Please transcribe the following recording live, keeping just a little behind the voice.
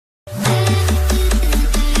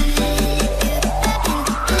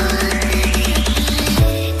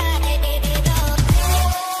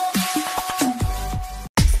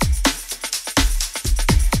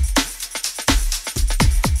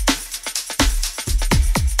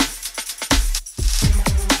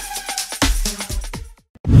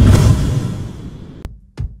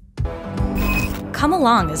Come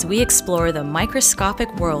along as we explore the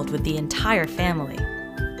microscopic world with the entire family.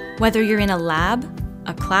 Whether you're in a lab,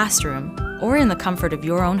 a classroom, or in the comfort of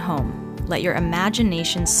your own home, let your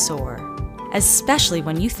imagination soar, especially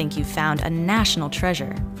when you think you've found a national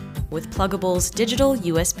treasure with Plugable's Digital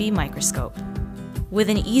USB Microscope. With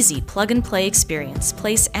an easy plug-and-play experience,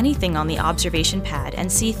 place anything on the observation pad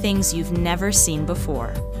and see things you've never seen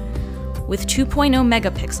before. With 2.0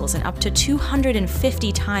 megapixels and up to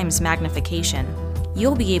 250 times magnification,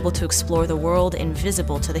 you'll be able to explore the world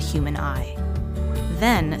invisible to the human eye.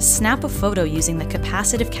 Then, snap a photo using the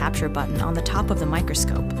capacitive capture button on the top of the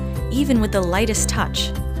microscope, even with the lightest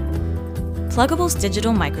touch. Plugable's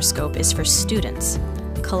Digital Microscope is for students,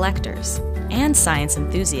 collectors, and science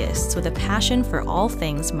enthusiasts with a passion for all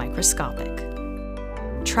things microscopic.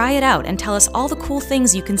 Try it out and tell us all the cool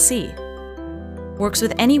things you can see. Works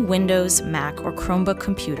with any Windows, Mac, or Chromebook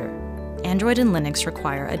computer. Android and Linux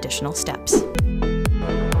require additional steps.